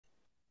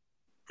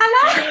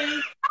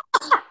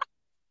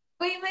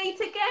meet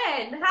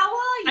again. How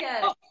are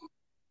you?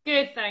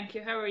 Good, thank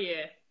you. How are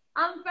you?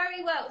 I'm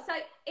very well. So,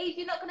 Eve,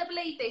 you're not going to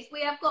believe this.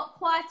 We have got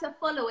quite a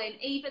following,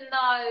 even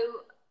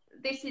though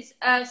this is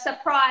a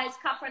surprise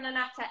Cuppa and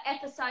Natter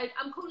episode.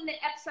 I'm calling it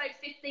episode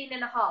 15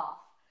 and a half.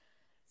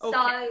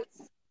 Okay.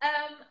 So,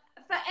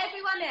 for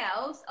everyone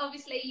else,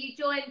 obviously, you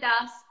joined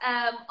us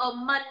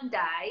on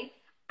Monday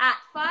at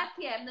 5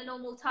 p.m, the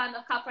normal time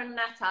of Cuppa and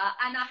Natter,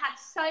 and I had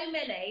so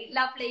many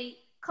lovely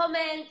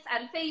comments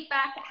and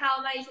feedback at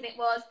how amazing it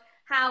was,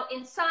 how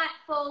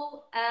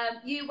insightful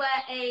you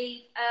were,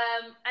 Eve,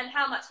 and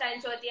how much they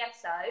enjoyed the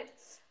episode.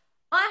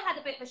 I had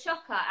a bit of a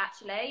shocker,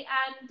 actually,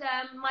 and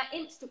my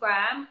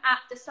Instagram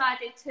app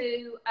decided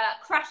to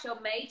crash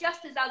on me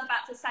just as I was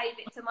about to save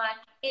it to my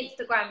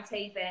Instagram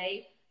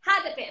TV.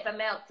 Had a bit of a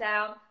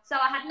meltdown, so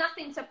I had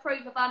nothing to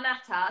prove of our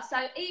natter. So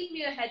Eve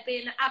Muirhead,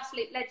 being an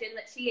absolute legend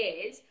that she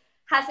is,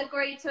 has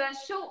agreed to a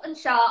short and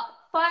sharp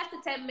 5 to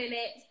 10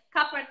 minutes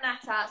Cuppa and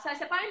Natter. So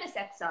it's a bonus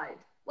episode.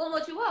 What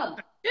more do you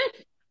want?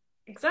 Good.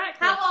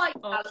 Exactly. How are you?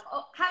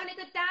 Oh, Having a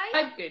good day?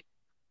 I'm good.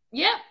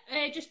 Yeah,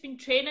 just been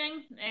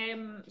training.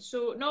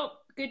 So not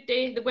good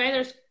day. The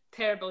weather's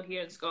terrible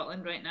here in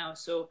Scotland right now,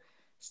 so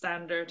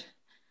standard.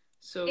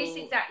 So It's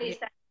exactly the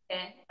yeah, same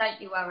here.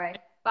 Don't you worry.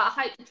 But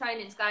I hope the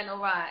training's going all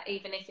right,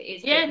 even if it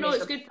is a yeah, bit no, it's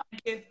miserable.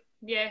 good. Thank you.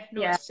 Yeah,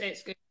 no, Yeah.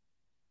 it's good.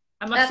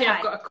 I must say I've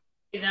Okay. got a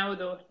coffee now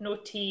though. No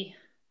tea.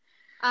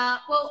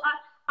 Well,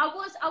 I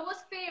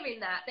was fearing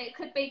that it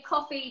could be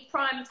coffee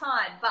prime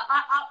time, but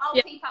I'll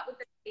Yeah. keep up with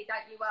the tea.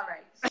 Don't you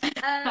worry.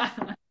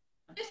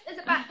 Just as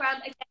a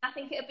background, again, I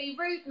think it would be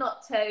rude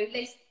not to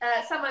list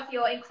some of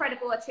your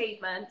incredible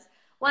achievements.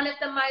 One of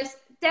the most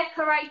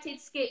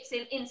decorated skips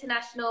in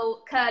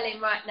international curling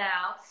right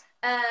now,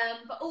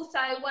 but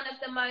also one of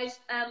the most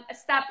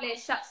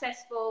established,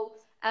 successful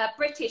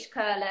British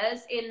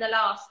curlers in the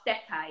last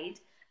decade.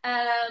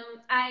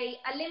 A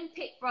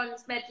Olympic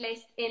bronze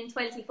medalist in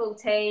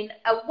 2014,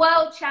 a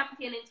world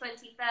champion in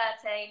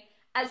 2013,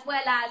 as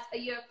well as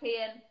a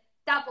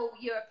double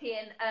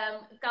European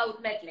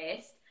gold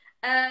medalist.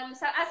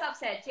 So as I've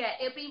said, yeah,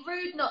 it'd be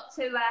rude not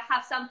to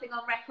have something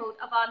on record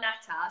of our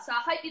natter. So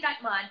I hope you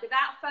don't mind.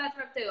 Without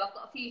further ado, I've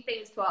got a few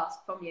things to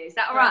ask from you. Is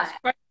that all right?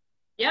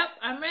 Yep,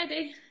 I'm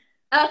ready.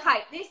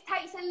 Okay, this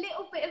takes a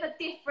little bit of a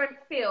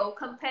different feel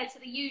compared to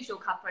the usual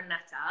Cuppa and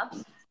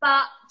Natter.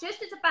 But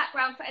just as a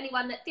background for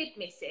anyone that did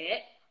miss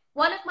it,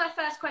 one of my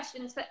first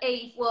questions for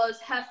Eve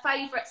was her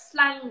favourite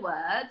slang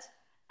word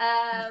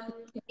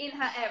in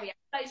her area.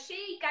 So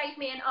she gave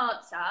me an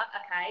answer,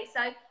 okay?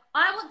 So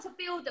I want to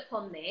build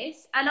upon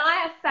this, and I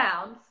have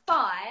found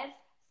 5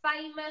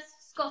 famous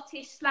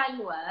Scottish slang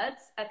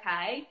words,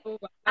 okay? Oh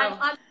And wow.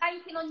 I'm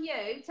banking on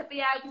you to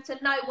be able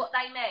to know what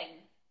they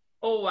mean.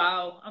 Oh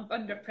wow. I'm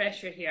under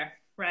pressure here.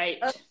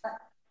 Right.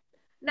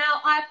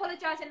 Now, I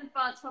apologise in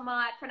advance for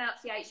my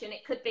pronunciation.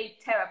 It could be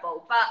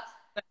terrible,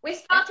 but we're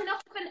starting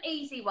off with an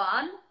easy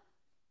one.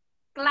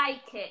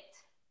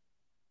 Glaikit.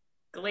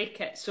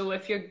 Glaikit. So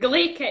if you're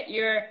Glaikit,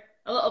 you're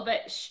a little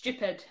bit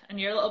stupid and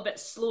you're a little bit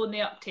slow in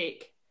the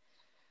uptake.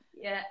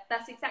 Yeah,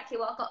 that's exactly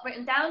what I've got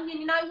written down.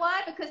 You know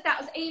why? Because that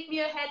was Eve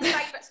Muirhead's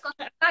favourite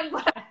Scottish slang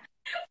word.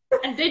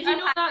 And did you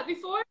know that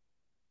before?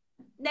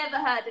 Never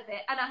heard of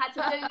it, and I had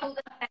to Google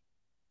the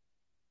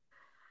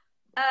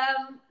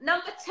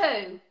number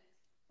 2,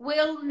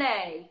 will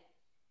nay.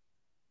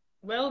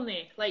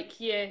 Willney. Like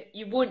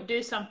you won't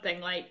do something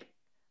like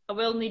I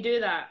willney do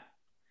that.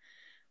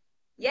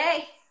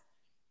 Yes,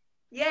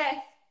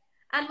 yes.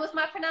 And was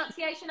my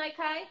pronunciation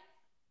okay?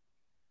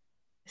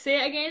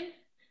 Say it again.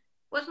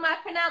 Was my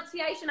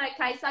pronunciation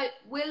okay? So,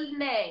 will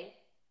nay.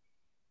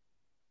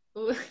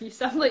 Oh, you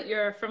sound like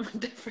you're from a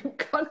different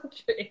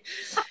country.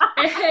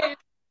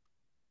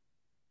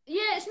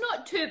 Yeah, it's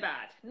not too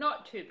bad.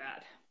 Not too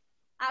bad.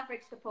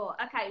 Average support.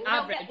 Okay, we'll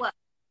Average. get work.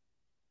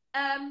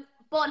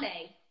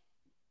 Bonnie.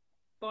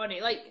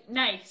 Bonnie. Like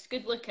nice,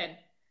 good looking.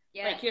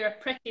 Yeah, Like you're a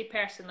pretty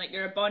person, like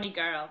you're a bonny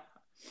girl.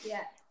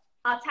 yeah.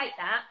 I'll take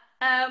that.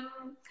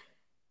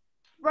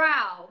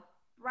 Brow.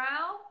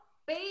 Brow.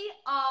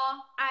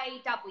 Braw.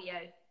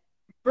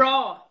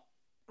 Bra.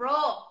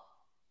 Bra.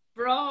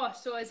 Bra.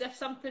 So as if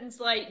something's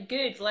like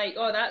good, like,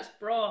 oh that's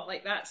bra,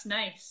 like that's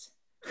nice.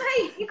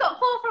 Hey, you got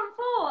 4 from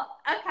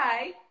 4.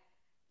 Okay.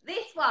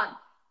 This one.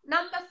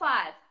 Number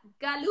 5.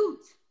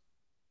 Galoot.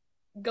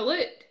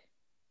 Galoot.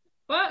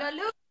 What?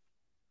 Galoot.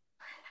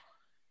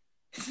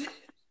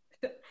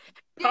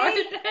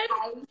 Pardon?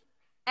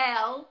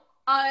 Galoot.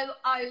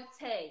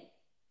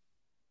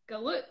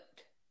 Galoot.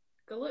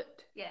 Galoot.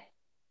 Yeah,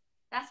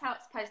 that's how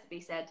it's supposed to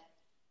be said.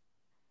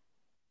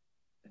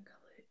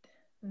 Galoot.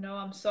 No,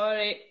 I'm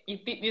sorry. You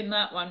beat me in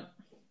that one.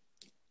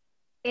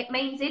 It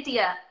means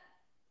idiot.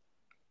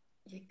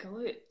 You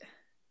galoot.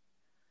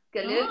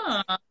 Galoot.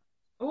 Ah.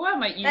 Oh, I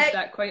might use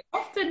that quite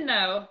often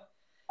now.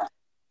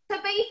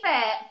 To be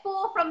fair,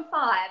 4 from 5.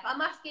 I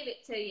must give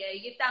it to you.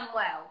 You've done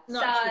well.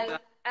 Not too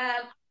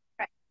bad.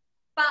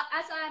 But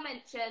as I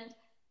mentioned,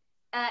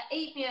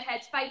 Eve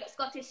Muirhead's favourite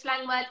Scottish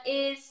slang word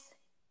is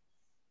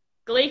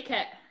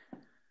Glaikit.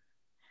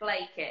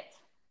 Glaikit.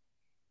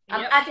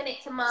 I'm Yep. adding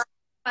it to my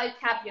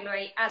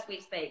vocabulary as we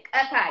speak.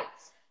 Okay,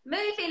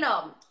 moving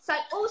on. So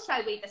also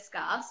we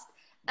discussed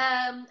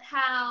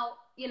how,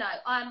 you know,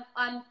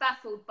 I'm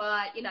baffled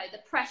by, you know, the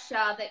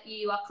pressure that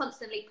you are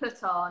constantly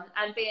put on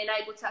and being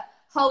able to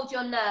hold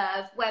your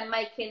nerve when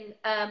making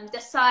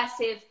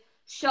decisive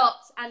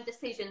shots and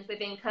decisions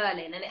within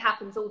curling, and it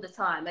happens all the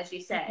time, as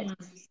you said.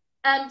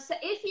 So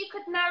if you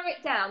could narrow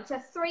it down to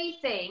 3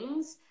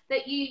 things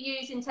that you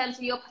use in terms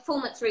of your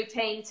performance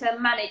routine to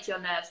manage your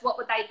nerves, what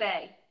would they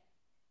be?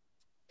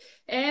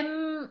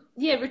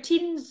 Yeah,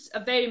 routine's a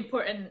very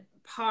important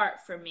part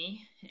for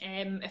me.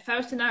 If I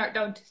was to narrow it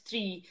down to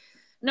 3,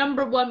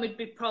 number 1 would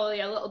be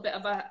probably a little bit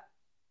of a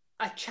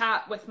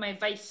chat with my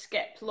vice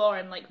skip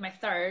Lauren, like my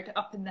third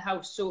up in the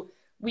house. So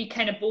we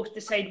kind of both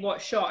decide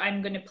what shot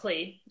I'm going to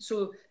play.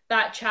 So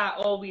that chat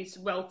always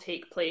will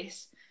take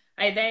place.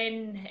 I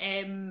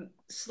then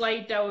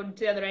slide down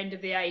to the other end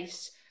of the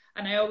ice,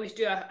 and I always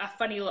do a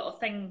funny little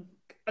thing.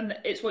 And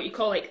it's what you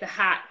call like the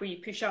hack, where you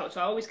push out.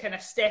 So I always kind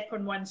of step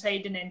on one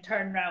side and then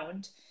turn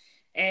round.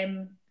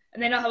 And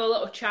then I'll have a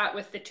little chat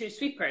with the 2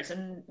 sweepers,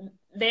 and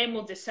then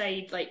we'll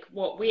decide like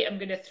what weight I'm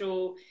going to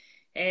throw,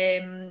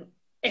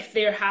 if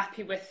they're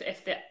happy with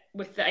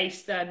the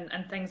ice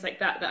and things like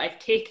that I've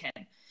taken.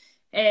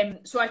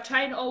 So I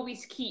try and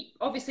always keep,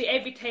 obviously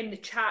every time the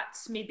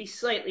chats may be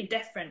slightly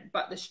different,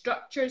 but the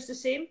structure is the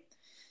same.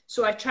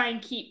 So I try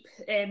and keep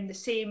the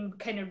same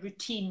kind of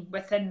routine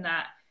within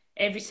that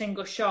every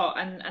single shot.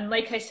 And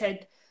like I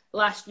said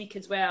last week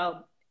as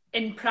well,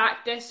 in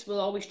practice,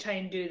 we'll always try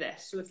and do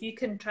this. So if you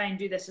can try and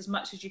do this as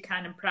much as you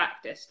can in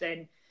practice,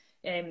 then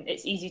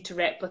it's easy to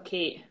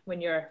replicate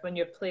when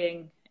you're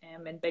playing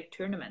in big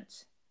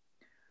tournaments.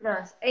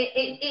 Nice.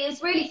 It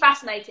is really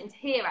fascinating to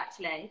hear,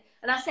 actually.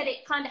 And I said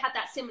it kind of had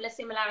that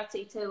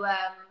similarity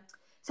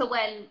to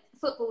when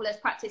footballers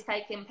practice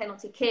taking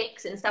penalty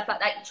kicks and stuff like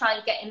that. You try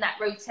and get in that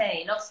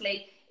routine.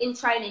 Obviously, in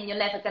training, you're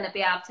never going to be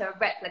able to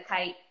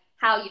replicate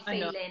how you're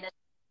feeling and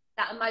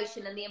that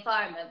emotion and the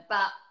environment.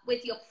 But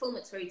with your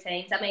performance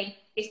routines, I mean,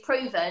 it's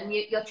proven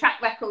your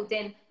track record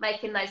in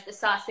making those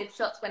decisive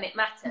shots when it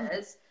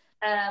matters.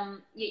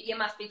 You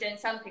must be doing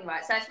something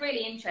right. So it's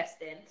really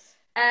interesting.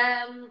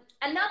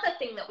 Another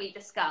thing that we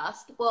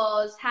discussed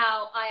was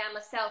how I am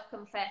a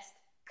self-confessed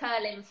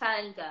curling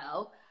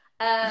fangirl,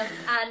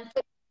 and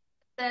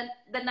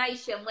the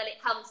nation, when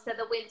it comes to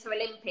the Winter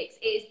Olympics,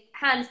 is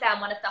hands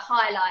down one of the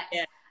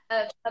highlights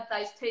of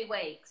those 2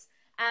 weeks.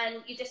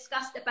 And you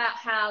discussed about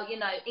how, you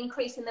know,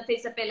 increasing the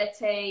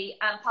visibility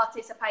and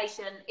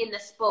participation in the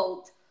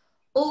sport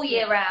all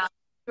year round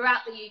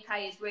throughout the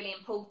UK is really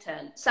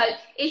important. So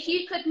if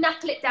you could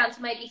knuckle it down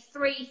to maybe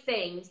 3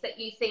 things that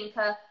you think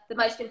are the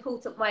most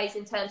important ways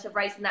in terms of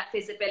raising that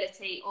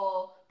visibility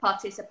or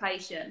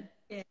participation.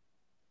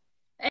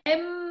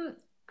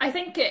 I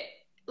think it,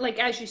 like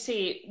as you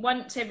say,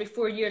 once every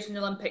 4 years when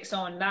the Olympics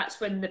on, that's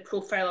when the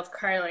profile of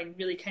curling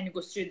really kind of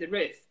goes through the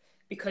roof,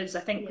 because I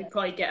think we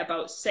probably get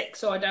about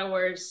 6 odd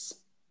hours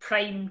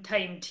prime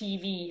time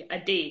TV a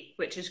day,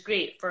 which is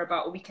great for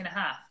about a week and a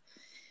half.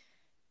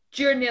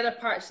 During the other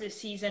parts of the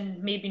season,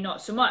 maybe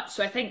not so much.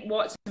 So I think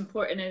what's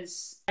important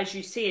is, as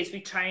you say, is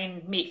we try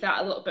and make that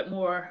a little bit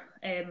more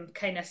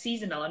kind of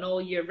seasonal and all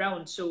year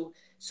round. So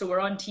we're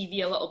on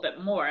TV a little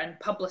bit more and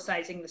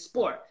publicising the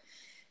sport.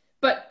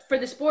 But for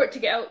the sport to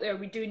get out there,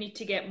 we do need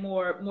to get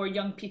more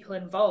young people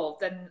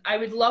involved. And I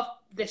would love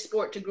this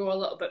sport to grow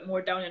a little bit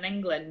more down in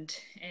England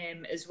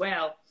as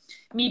well.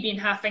 Me being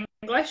half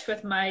English,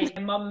 with my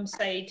mum's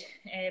side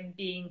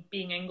being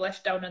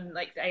English down in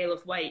like the Isle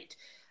of Wight.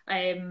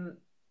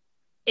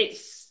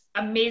 It's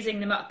amazing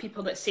the amount of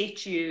people that say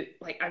to you,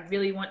 like, I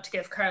really want to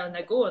give curling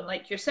a go. And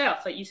like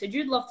yourself, like you said,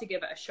 you'd love to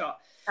give it a shot.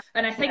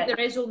 And I think there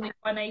is only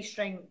one ice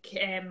rink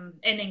in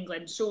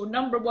England. So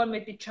number 1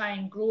 would be try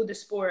and grow the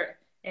sport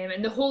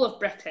in the whole of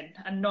Britain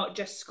and not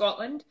just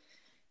Scotland.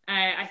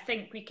 I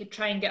think we could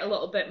try and get a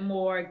little bit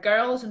more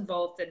girls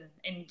involved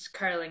in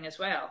curling as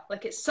well.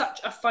 Like, it's such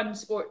a fun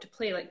sport to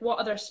play. Like, what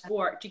other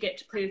sport do you get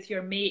to play with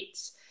your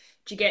mates?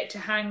 Do you get to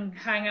hang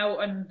out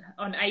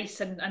on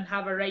ice and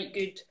have a right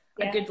good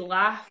a good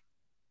laugh?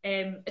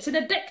 It's an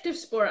addictive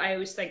sport, I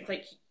always think.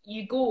 Like,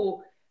 you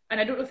go, and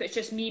I don't know if it's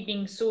just me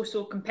being so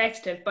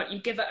competitive, but you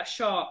give it a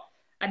shot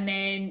and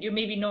then you're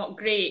maybe not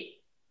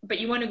great, but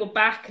you want to go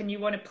back and you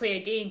want to play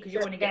again because you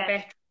want to get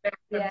better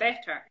and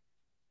better.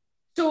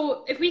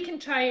 So if we can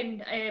try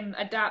and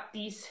adapt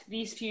these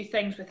few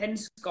things within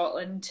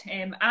Scotland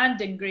and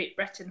in Great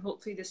Britain,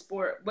 hopefully the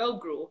sport will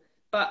grow.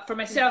 But for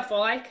myself,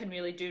 all I can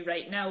really do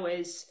right now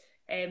is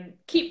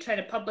keep trying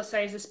to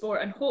publicise the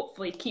sport and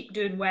hopefully keep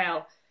doing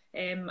well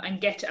and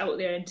get it out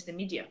there into the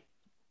media.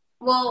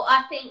 Well,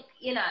 I think,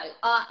 you know,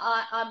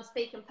 I'm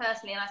speaking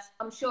personally, and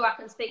I'm sure I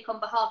can speak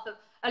on behalf of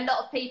a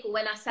lot of people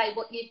when I say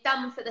what you've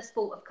done for the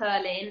sport of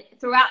curling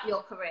throughout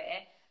your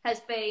career has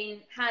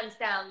been hands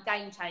down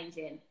game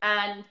changing.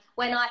 And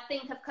when I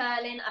think of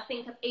curling, I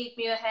think of Eve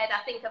Muirhead,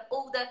 I think of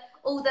all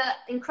the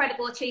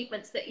incredible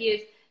achievements that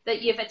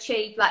you've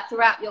achieved like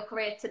throughout your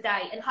career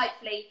today, and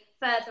hopefully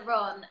further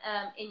on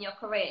in your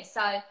career.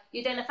 So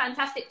you're doing a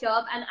fantastic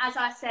job. And as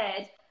I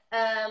said,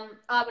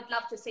 I would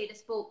love to see the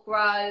sport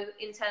grow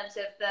in terms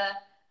of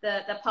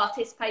the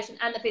participation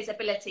and the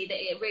visibility that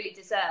it really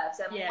deserves.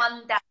 And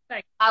one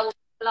day I will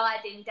be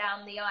gliding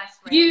down the ice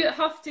rink. You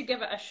have to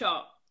give it a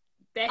shot,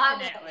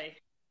 definitely.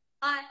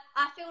 I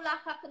feel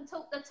like I can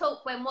talk the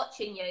talk when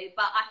watching you,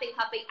 but I think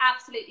I'd be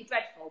absolutely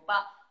dreadful.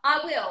 But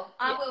I will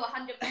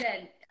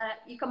 100%.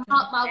 You can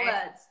mark my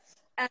words.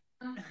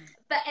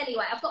 But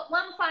anyway, I've got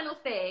one final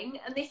thing,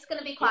 and this is going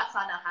to be quite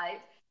fun, I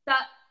hope. So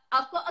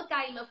I've got a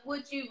game of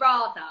Would You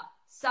Rather.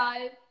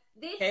 So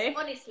this,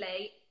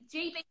 honestly,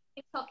 GB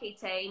hockey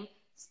team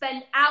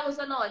spend hours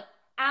on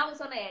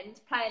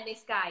end playing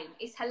this game.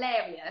 It's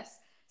hilarious.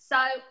 So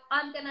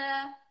I'm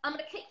gonna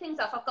kick things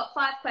off. I've got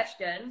 5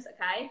 questions.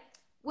 Okay.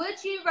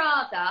 Would you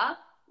rather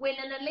win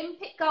an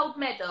Olympic gold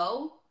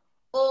medal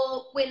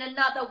or win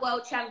another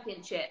world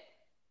championship?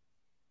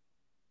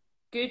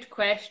 Good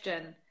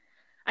question.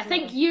 I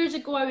think years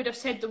ago I would have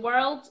said the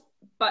world,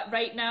 but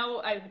right now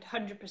I would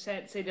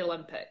 100% say the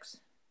Olympics.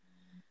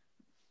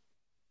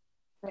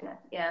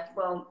 Yeah,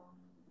 well,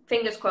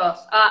 fingers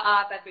crossed.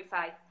 I have every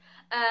faith.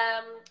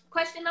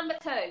 Question number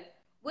 2.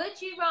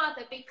 Would you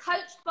rather be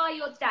coached by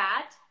your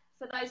dad?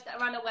 For those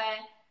that are unaware,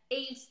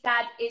 Eve's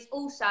dad is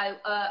also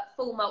a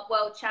former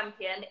world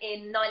champion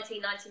in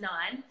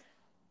 1999.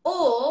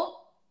 Or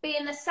be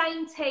in the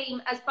same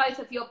team as both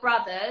of your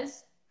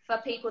brothers. For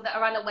people that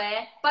are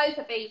unaware, both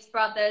of Eve's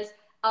brothers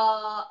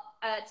are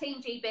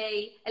Team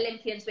GB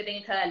Olympians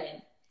within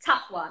curling.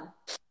 Tough one.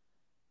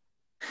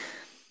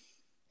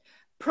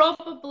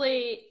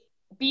 Probably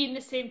be in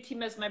the same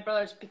team as my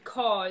brothers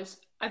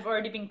because I've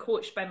already been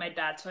coached by my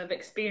dad, so I've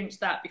experienced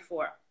that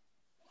before.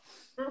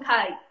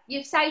 Okay,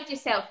 you've saved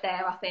yourself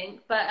there, I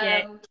think. But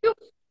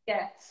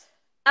yeah.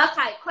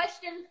 Okay,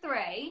 question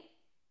 3.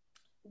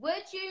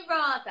 Would you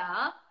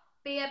rather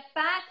be a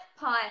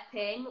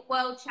bagpiping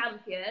world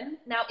champion?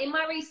 Now, in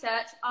my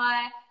research,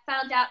 I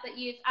found out that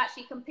you've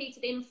actually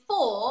competed in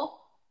 4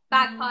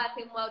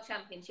 bagpiping world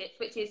championships,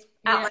 which is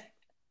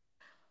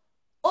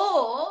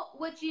Or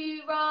would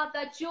you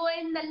rather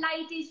join the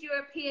Ladies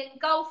European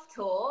Golf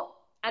Tour?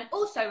 And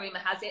also, rumour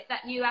has it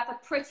that you have a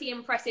pretty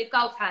impressive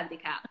golf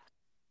handicap.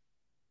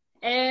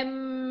 I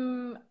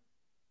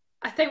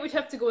think we'd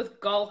have to go with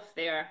golf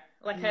there.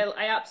 Like,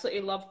 I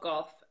absolutely love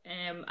golf.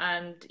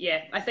 And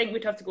yeah, I think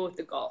we'd have to go with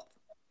the golf.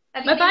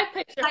 My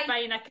bagpipes are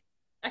fine.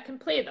 I can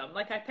play them.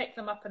 Like, I pick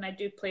them up and I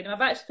do play them.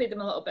 I've actually played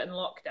them a little bit in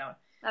lockdown.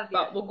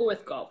 But we'll go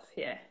with golf,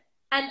 yeah.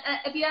 And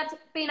have you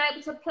been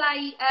able to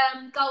play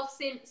golf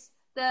since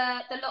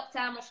the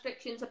lockdown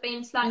restrictions have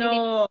been slightly...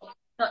 No,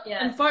 not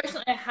yet.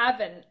 Unfortunately, I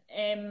haven't.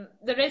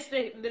 There is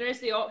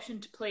the option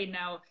to play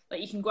now.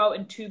 Like, you can go out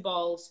in 2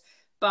 balls,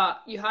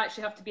 but you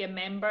actually have to be a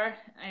member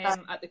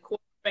at the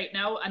course right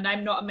now. And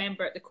I'm not a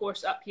member at the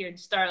course up here in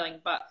Stirling,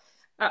 but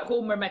at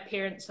home where my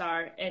parents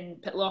are in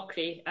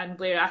Pitlochry and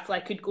Blair Atholl, I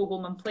could go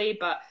home and play,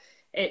 but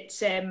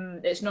it's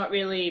not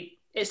really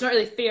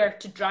fair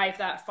to drive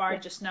that far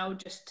just now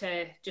just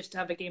to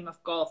have a game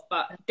of golf,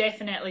 but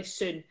definitely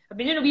soon. I've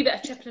been doing a wee bit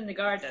of chipping in the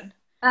garden.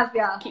 Have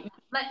you?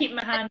 Keep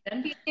my hand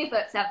in.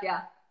 Divots, have you?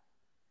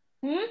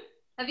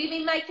 Have you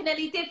been making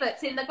any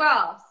divots in the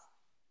grass?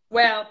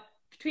 Well,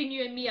 between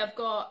you and me, I've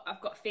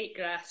got fake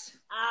grass.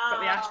 Got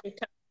the actual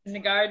tip in the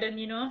garden,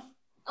 you know.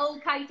 All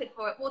catered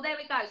for it. Well, there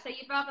we go. So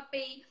you'd rather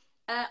be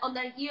on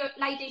the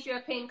Ladies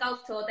European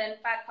Golf Tour than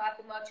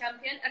bagpiping world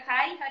champion.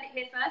 Okay, heard it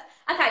here first.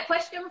 Okay,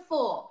 question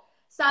 4.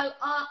 So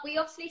we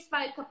obviously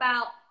spoke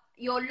about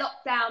your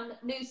lockdown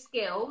new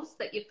skills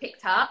that you've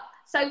picked up.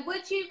 So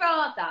would you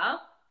rather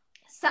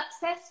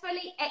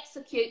successfully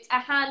execute a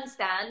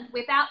handstand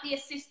without the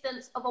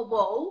assistance of a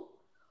wall,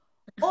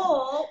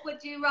 or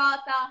would you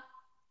rather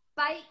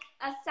bake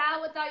a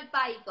sourdough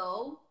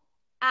bagel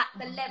at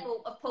the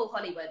level of Paul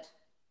Hollywood?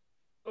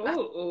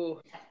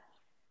 Oh,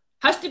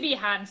 has to be a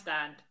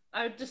handstand.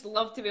 I would just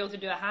love to be able to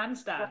do a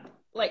handstand,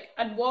 like,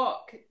 and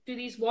do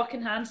these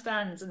walking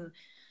handstands, and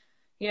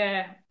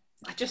yeah,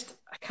 I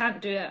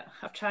can't do it.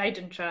 I've tried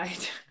and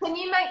tried. Can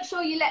you make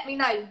sure you let me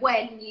know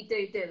when you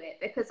do it?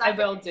 Because I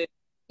will do.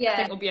 Yeah. I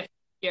think it'll be a few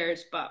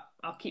years, but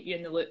I'll keep you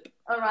in the loop.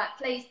 All right,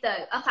 please do.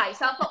 Okay,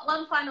 so I've got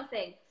one final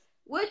thing.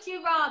 Would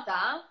you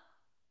rather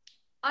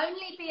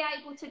only be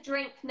able to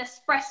drink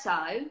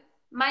Nespresso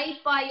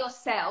made by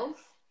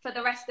yourself for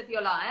the rest of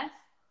your life?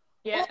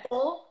 Yeah.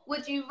 Or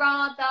would you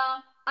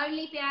rather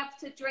only be able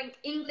to drink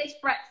English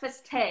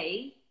breakfast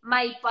tea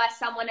made by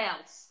someone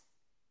else?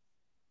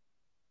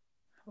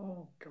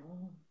 Oh,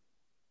 God.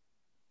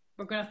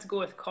 We're going to have to go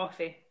with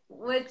coffee.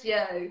 Would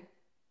you?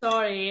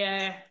 Sorry,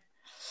 yeah.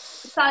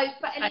 So,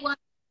 for anyone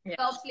who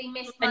obviously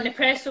missed... And the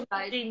Nespresso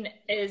machine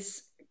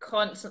is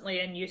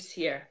constantly in use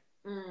here,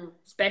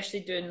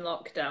 especially during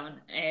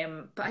lockdown.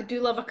 But I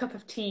do love a cup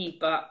of tea,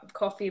 but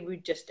coffee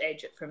would just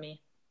edge it for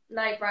me.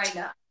 No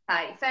brainer.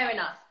 Okay, fair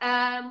enough.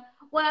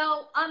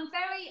 Well, I'm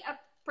very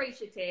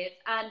appreciative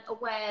and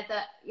aware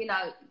that, you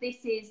know,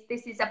 this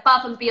is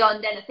above and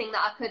beyond anything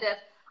that I could have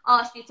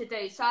asked you to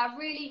do. So I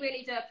really,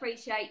 really do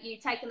appreciate you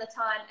taking the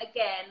time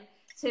again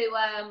to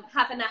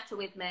have a natter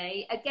with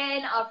me.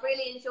 Again, I've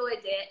really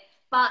enjoyed it,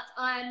 but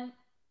I'm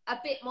a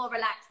bit more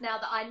relaxed now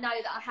that I know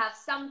that I have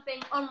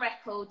something on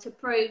record to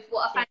prove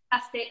what a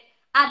fantastic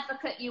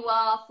advocate you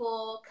are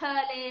for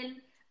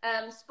curling,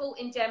 sport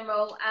in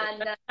general,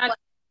 and what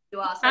you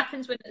are. So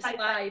happens when it's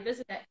live,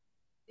 isn't it?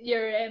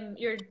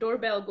 Your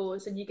doorbell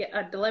goes and you get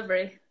a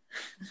delivery.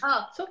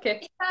 Oh, it's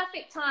okay. It's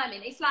perfect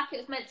timing. It's like it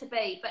was meant to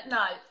be. But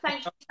no,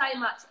 thank you so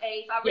much,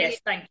 Eve. Yes,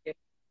 thank you.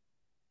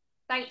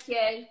 Thank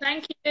you.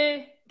 Thank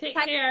you. Take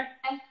care.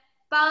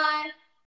 Bye.